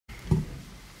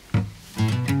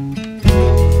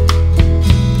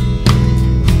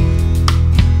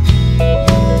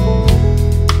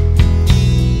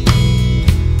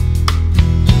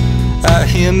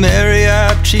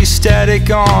static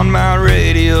on my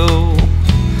radio,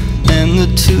 and the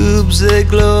tubes they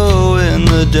glow in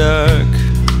the dark.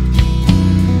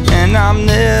 And I'm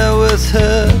there with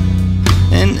her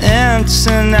in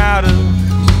Ensenada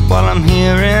while I'm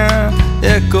here in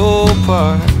Echo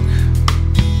Park.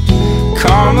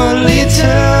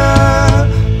 Carmelita,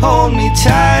 hold me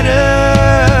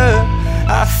tighter,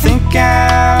 I think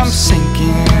I'm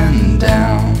sinking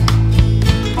down.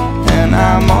 And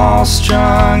I'm all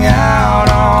strung out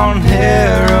on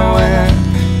heroin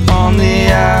on the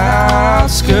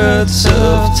outskirts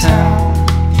of town.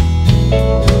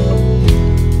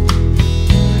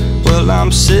 Well,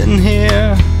 I'm sitting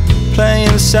here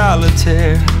playing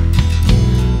solitaire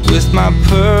with my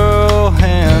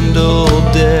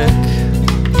pearl-handled deck.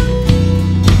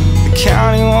 The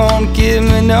county won't give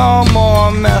me no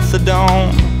more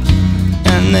methadone,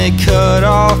 and they cut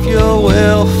off your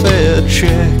welfare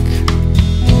check.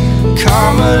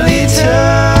 Carmelita,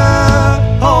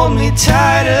 hold me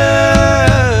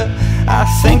tighter, I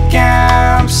think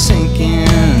I'm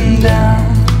sinking down.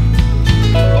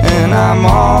 And I'm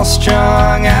all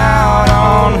strung out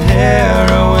on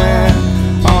heroin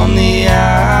on the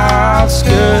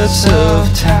outskirts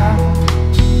of town.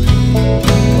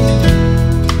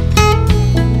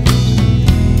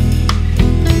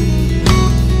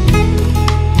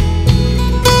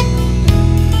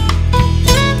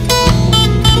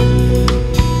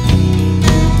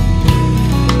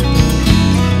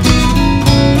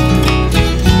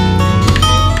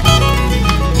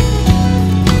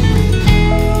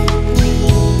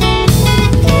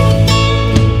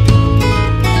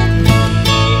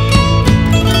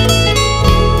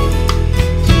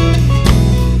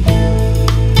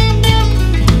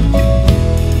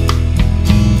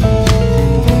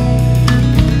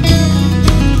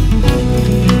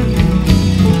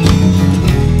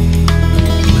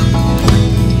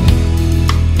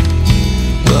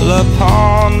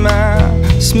 Upon my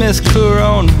Smith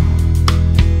Corona,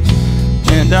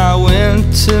 and I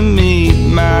went to meet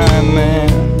my man.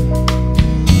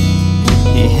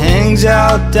 He hangs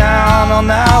out down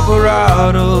on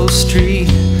Alvarado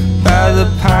Street by the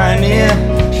Pioneer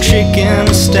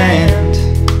Chicken Stand.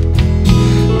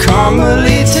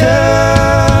 Carmelita,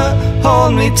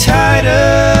 hold me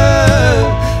tighter,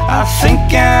 I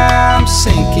think I'm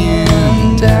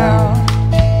sinking down.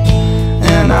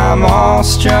 And I'm all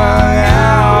strung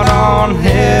out on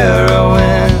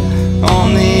heroin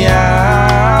on the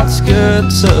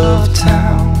outskirts of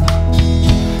town.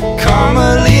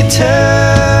 Carmelita,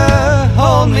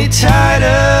 hold me tighter,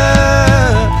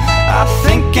 I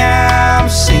think I'm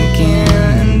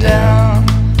sinking down.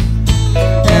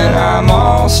 And I'm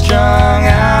all strung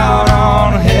out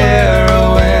on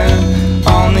heroin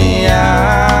on the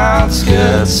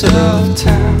outskirts of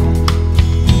town.